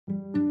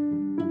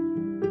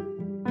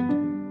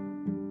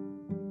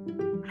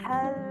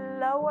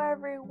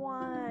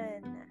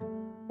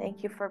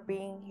Thank you for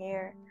being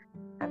here.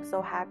 I'm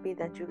so happy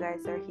that you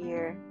guys are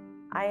here.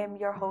 I am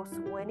your host,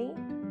 Winnie,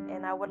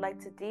 and I would like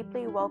to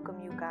deeply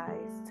welcome you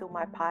guys to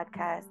my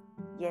podcast,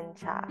 Yin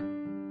Cha,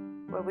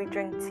 where we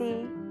drink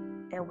tea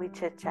and we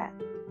chit chat.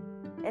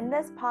 In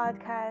this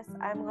podcast,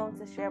 I'm going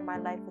to share my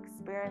life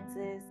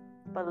experiences,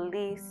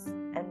 beliefs,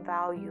 and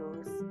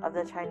values of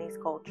the Chinese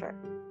culture.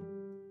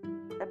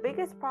 The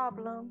biggest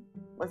problem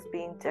was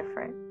being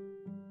different.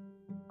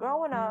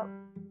 Growing up,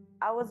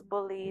 I was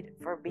bullied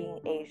for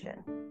being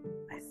Asian,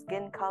 my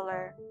skin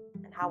color,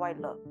 and how I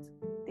looked.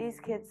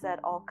 These kids said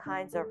all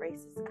kinds of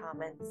racist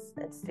comments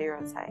and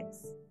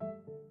stereotypes,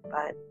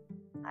 but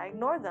I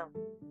ignored them.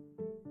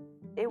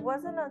 It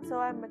wasn't until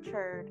I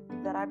matured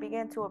that I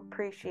began to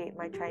appreciate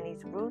my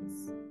Chinese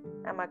roots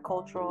and my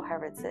cultural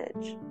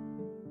heritage.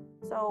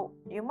 So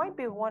you might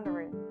be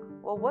wondering,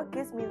 well, what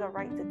gives me the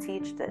right to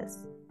teach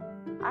this?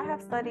 I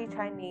have studied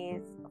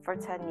Chinese for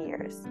 10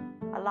 years,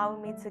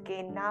 allowing me to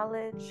gain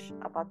knowledge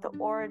about the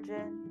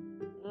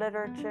origin,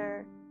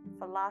 literature,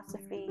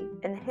 philosophy,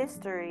 and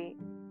history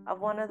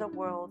of one of the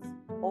world's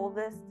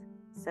oldest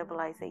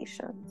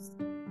civilizations.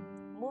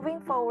 Moving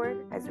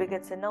forward, as we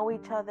get to know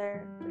each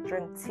other, we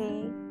drink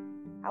tea,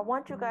 I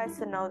want you guys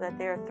to know that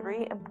there are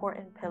 3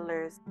 important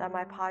pillars that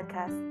my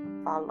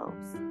podcast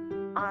follows.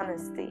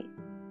 Honesty,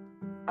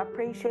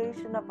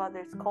 appreciation of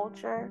others'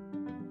 culture,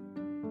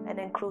 and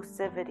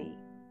inclusivity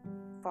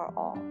for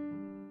all.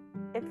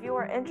 If you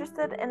are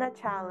interested in a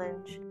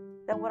challenge,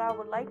 then what I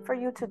would like for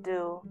you to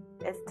do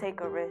is take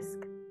a risk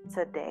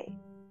today.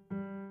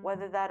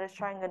 Whether that is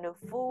trying a new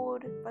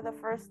food for the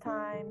first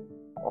time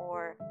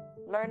or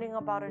learning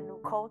about a new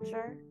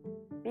culture,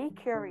 be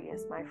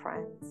curious, my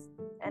friends,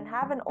 and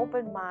have an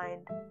open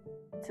mind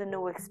to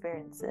new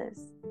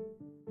experiences.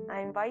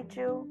 I invite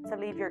you to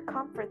leave your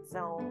comfort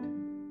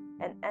zone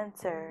and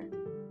enter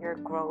your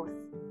growth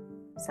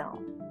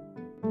zone.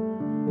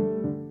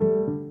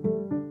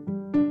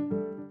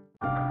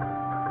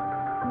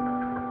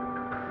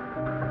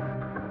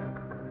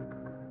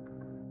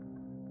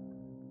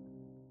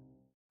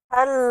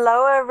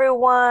 Hello,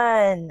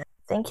 everyone.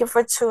 Thank you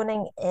for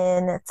tuning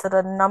in to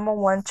the number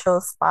one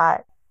chill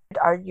spot.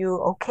 Are you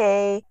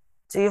okay?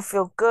 Do you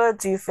feel good?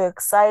 Do you feel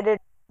excited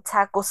to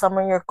tackle some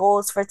of your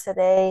goals for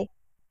today?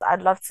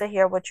 I'd love to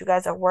hear what you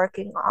guys are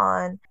working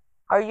on.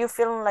 Are you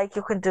feeling like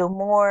you can do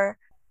more?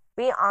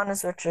 Be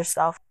honest with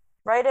yourself.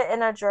 Write it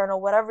in a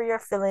journal, whatever you're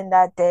feeling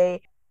that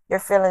day. You're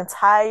feeling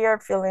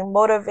tired, feeling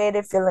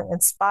motivated, feeling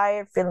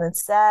inspired, feeling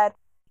sad.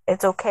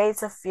 It's okay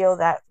to feel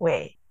that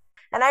way.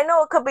 And I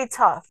know it could be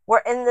tough.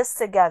 We're in this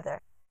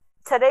together.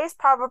 Today's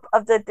proverb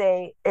of the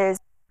day is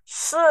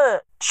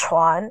是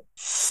传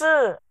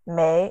是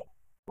美.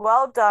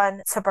 Well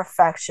done to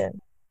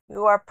perfection.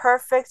 You are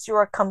perfect, you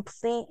are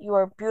complete, you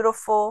are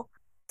beautiful.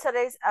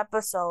 Today's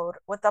episode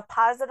with a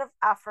positive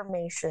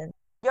affirmation.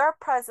 Your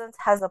presence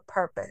has a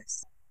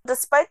purpose.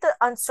 Despite the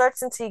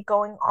uncertainty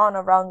going on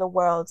around the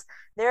world,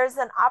 there is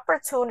an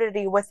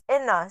opportunity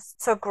within us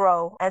to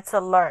grow and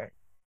to learn.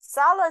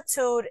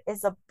 Solitude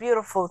is a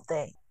beautiful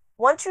thing.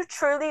 Once you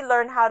truly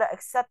learn how to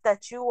accept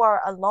that you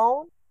are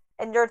alone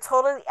and you're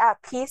totally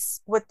at peace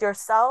with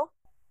yourself,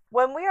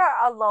 when we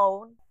are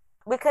alone,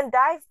 we can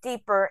dive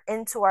deeper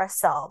into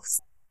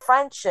ourselves,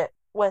 friendship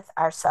with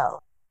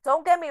ourselves.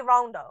 Don't get me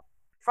wrong though.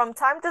 From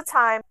time to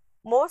time,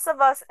 most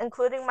of us,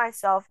 including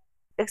myself,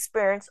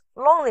 experience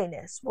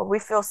loneliness where we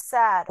feel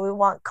sad, we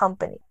want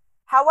company.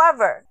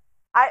 However,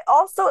 I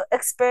also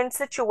experienced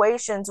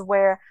situations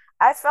where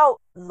I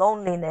felt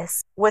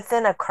loneliness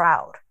within a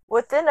crowd,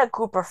 within a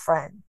group of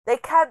friends. They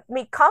kept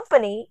me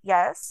company,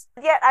 yes,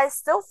 yet I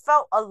still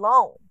felt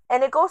alone.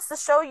 And it goes to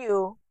show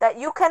you that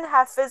you can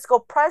have physical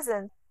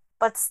presence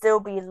but still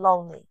be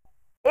lonely.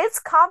 It's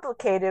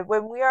complicated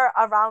when we are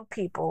around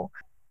people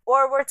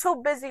or we're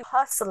too busy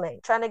hustling,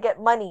 trying to get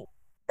money,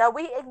 that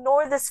we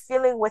ignore this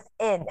feeling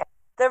within.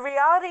 The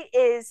reality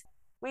is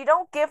we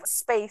don't give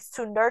space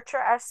to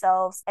nurture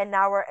ourselves and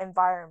our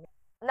environment.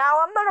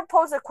 Now I'm going to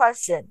pose a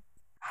question.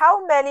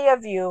 How many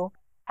of you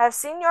have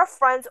seen your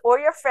friends or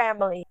your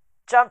family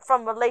jump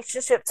from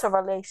relationship to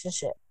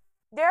relationship?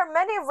 There are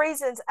many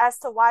reasons as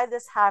to why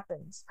this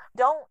happens.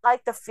 Don't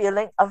like the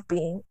feeling of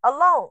being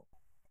alone.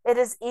 It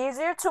is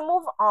easier to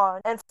move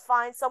on and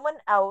find someone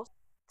else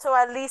to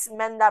at least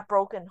mend that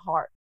broken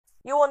heart.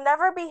 You will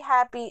never be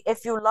happy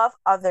if you love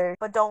others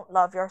but don't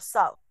love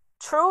yourself.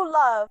 True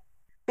love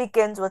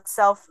begins with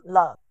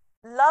self-love.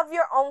 Love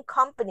your own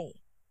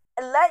company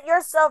and let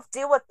yourself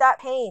deal with that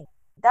pain.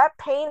 That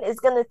pain is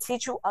going to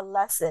teach you a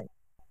lesson.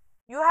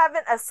 You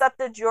haven't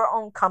accepted your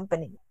own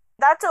company.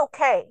 That's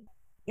okay.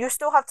 You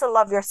still have to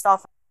love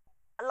yourself.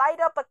 Light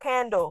up a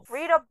candle,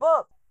 read a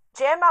book,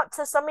 jam out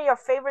to some of your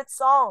favorite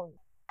songs.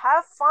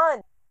 Have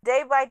fun.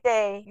 Day by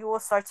day, you will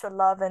start to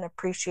love and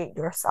appreciate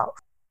yourself.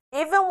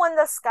 Even when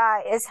the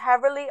sky is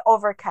heavily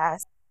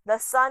overcast, the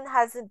sun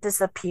hasn't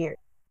disappeared.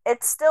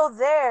 It's still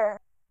there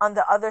on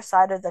the other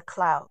side of the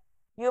cloud.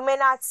 You may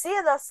not see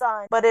the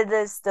sun, but it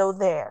is still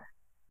there.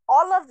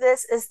 All of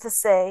this is to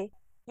say,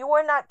 you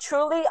are not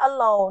truly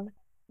alone,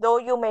 though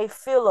you may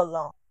feel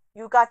alone.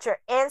 You got your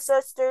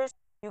ancestors,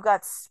 you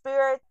got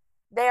spirit.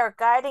 They are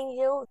guiding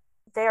you,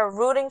 they are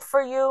rooting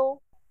for you,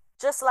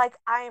 just like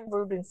I am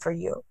rooting for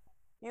you.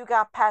 You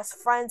got past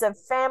friends and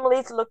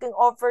families looking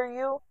over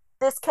you.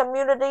 This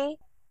community,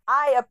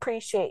 I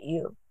appreciate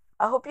you.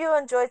 I hope you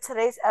enjoyed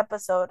today's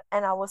episode,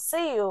 and I will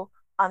see you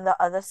on the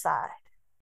other side.